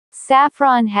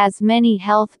Saffron has many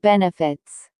health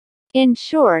benefits. In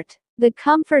short, the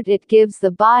comfort it gives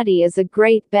the body is a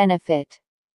great benefit.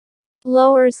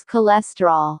 Lowers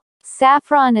cholesterol.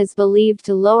 Saffron is believed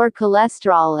to lower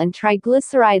cholesterol and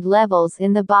triglyceride levels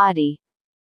in the body.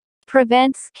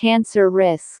 Prevents cancer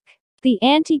risk. The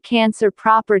anti-cancer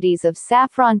properties of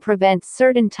saffron prevent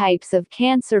certain types of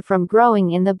cancer from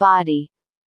growing in the body.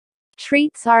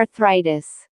 Treats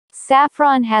arthritis.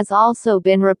 Saffron has also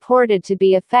been reported to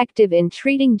be effective in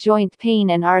treating joint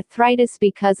pain and arthritis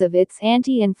because of its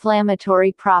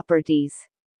anti-inflammatory properties.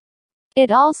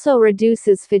 It also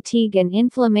reduces fatigue and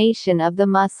inflammation of the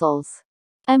muscles.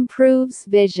 Improves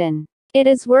vision. It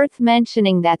is worth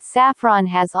mentioning that saffron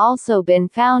has also been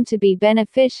found to be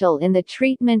beneficial in the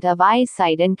treatment of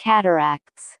eyesight and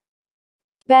cataracts.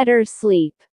 Better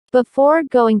sleep. Before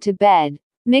going to bed,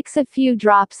 mix a few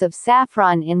drops of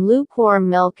saffron in lukewarm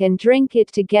milk and drink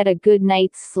it to get a good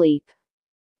night's sleep.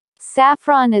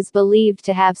 Saffron is believed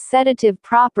to have sedative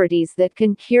properties that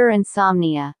can cure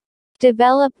insomnia.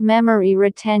 Develop memory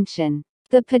retention.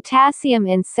 The potassium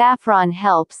in saffron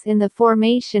helps in the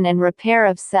formation and repair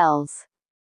of cells.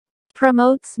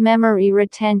 Promotes memory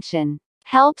retention.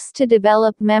 Helps to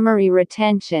develop memory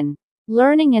retention,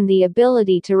 learning and the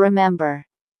ability to remember.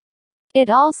 It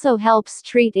also helps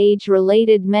treat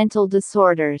age-related mental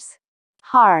disorders.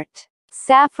 Heart.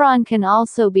 Saffron can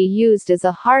also be used as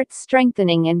a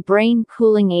heart-strengthening and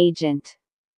brain-cooling agent.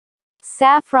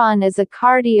 Saffron is a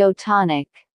cardiotonic.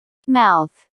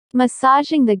 Mouth.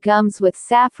 Massaging the gums with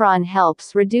saffron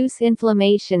helps reduce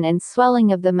inflammation and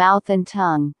swelling of the mouth and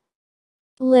tongue.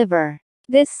 Liver.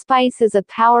 This spice is a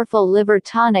powerful liver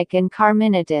tonic and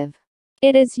carminative.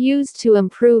 It is used to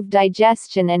improve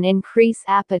digestion and increase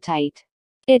appetite.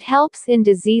 It helps in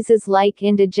diseases like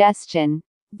indigestion,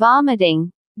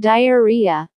 vomiting,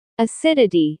 diarrhea,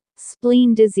 acidity,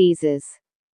 spleen diseases.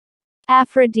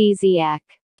 Aphrodisiac.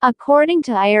 According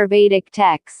to Ayurvedic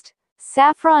text,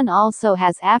 saffron also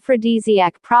has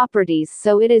aphrodisiac properties,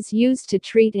 so it is used to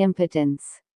treat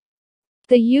impotence.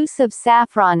 The use of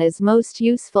saffron is most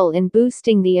useful in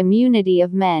boosting the immunity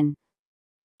of men.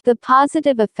 The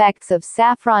positive effects of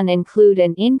saffron include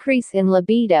an increase in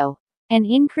libido, an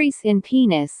increase in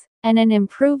penis, and an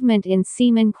improvement in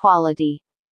semen quality.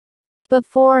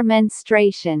 Before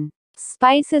menstruation.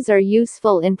 Spices are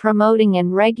useful in promoting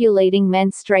and regulating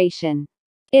menstruation.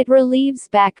 It relieves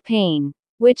back pain,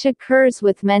 which occurs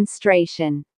with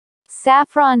menstruation.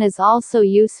 Saffron is also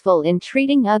useful in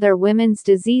treating other women's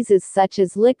diseases such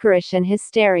as licorice and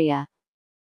hysteria.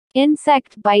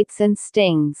 Insect bites and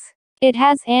stings. It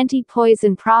has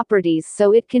anti-poison properties,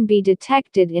 so it can be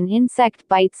detected in insect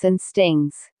bites and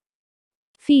stings.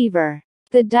 Fever.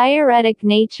 The diuretic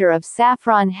nature of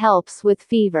saffron helps with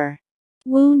fever.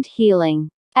 Wound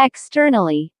healing.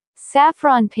 Externally,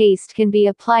 saffron paste can be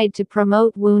applied to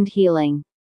promote wound healing.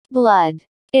 Blood.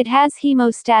 It has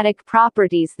hemostatic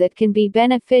properties that can be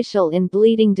beneficial in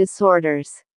bleeding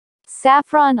disorders.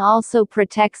 Saffron also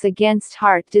protects against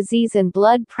heart disease and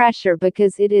blood pressure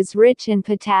because it is rich in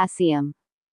potassium.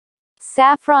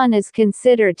 Saffron is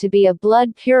considered to be a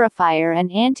blood purifier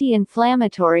and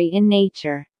anti-inflammatory in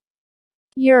nature.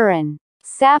 Urine.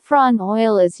 Saffron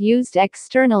oil is used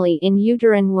externally in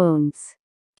uterine wounds.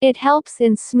 It helps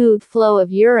in smooth flow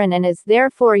of urine and is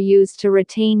therefore used to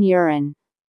retain urine.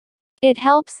 It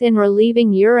helps in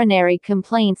relieving urinary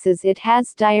complaints as it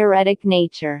has diuretic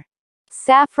nature.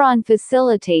 Saffron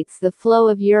facilitates the flow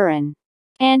of urine.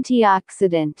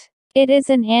 Antioxidant. It is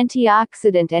an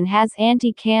antioxidant and has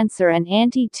anti-cancer and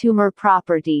anti-tumor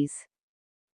properties.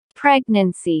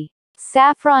 Pregnancy.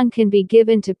 Saffron can be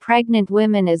given to pregnant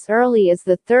women as early as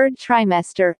the 3rd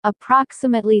trimester,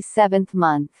 approximately 7th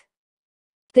month.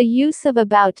 The use of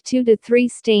about 2 to 3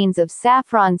 stains of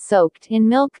saffron soaked in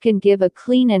milk can give a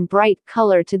clean and bright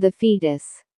color to the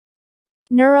fetus.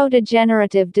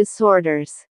 Neurodegenerative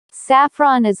disorders.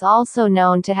 Saffron is also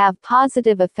known to have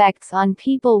positive effects on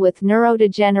people with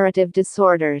neurodegenerative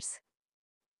disorders.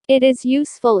 It is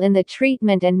useful in the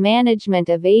treatment and management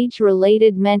of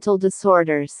age-related mental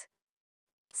disorders.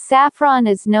 Saffron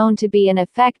is known to be an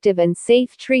effective and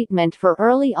safe treatment for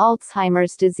early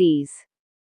Alzheimer's disease.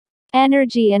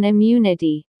 Energy and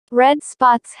immunity. Red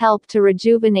spots help to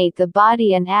rejuvenate the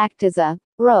body and act as a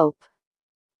rope.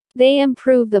 They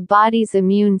improve the body's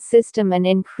immune system and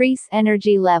increase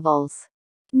energy levels.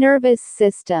 Nervous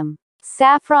system.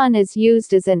 Saffron is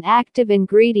used as an active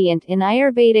ingredient in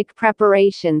Ayurvedic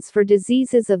preparations for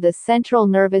diseases of the central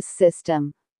nervous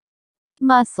system.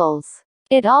 Muscles.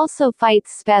 It also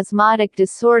fights spasmodic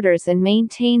disorders and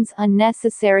maintains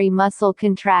unnecessary muscle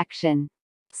contraction.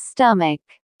 Stomach.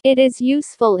 It is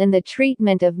useful in the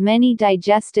treatment of many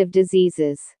digestive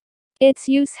diseases. Its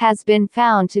use has been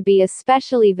found to be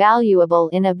especially valuable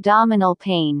in abdominal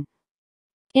pain.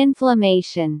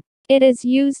 Inflammation. It is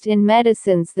used in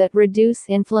medicines that reduce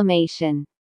inflammation.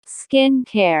 Skin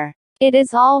care. It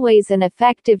is always an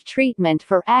effective treatment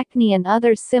for acne and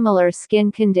other similar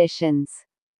skin conditions.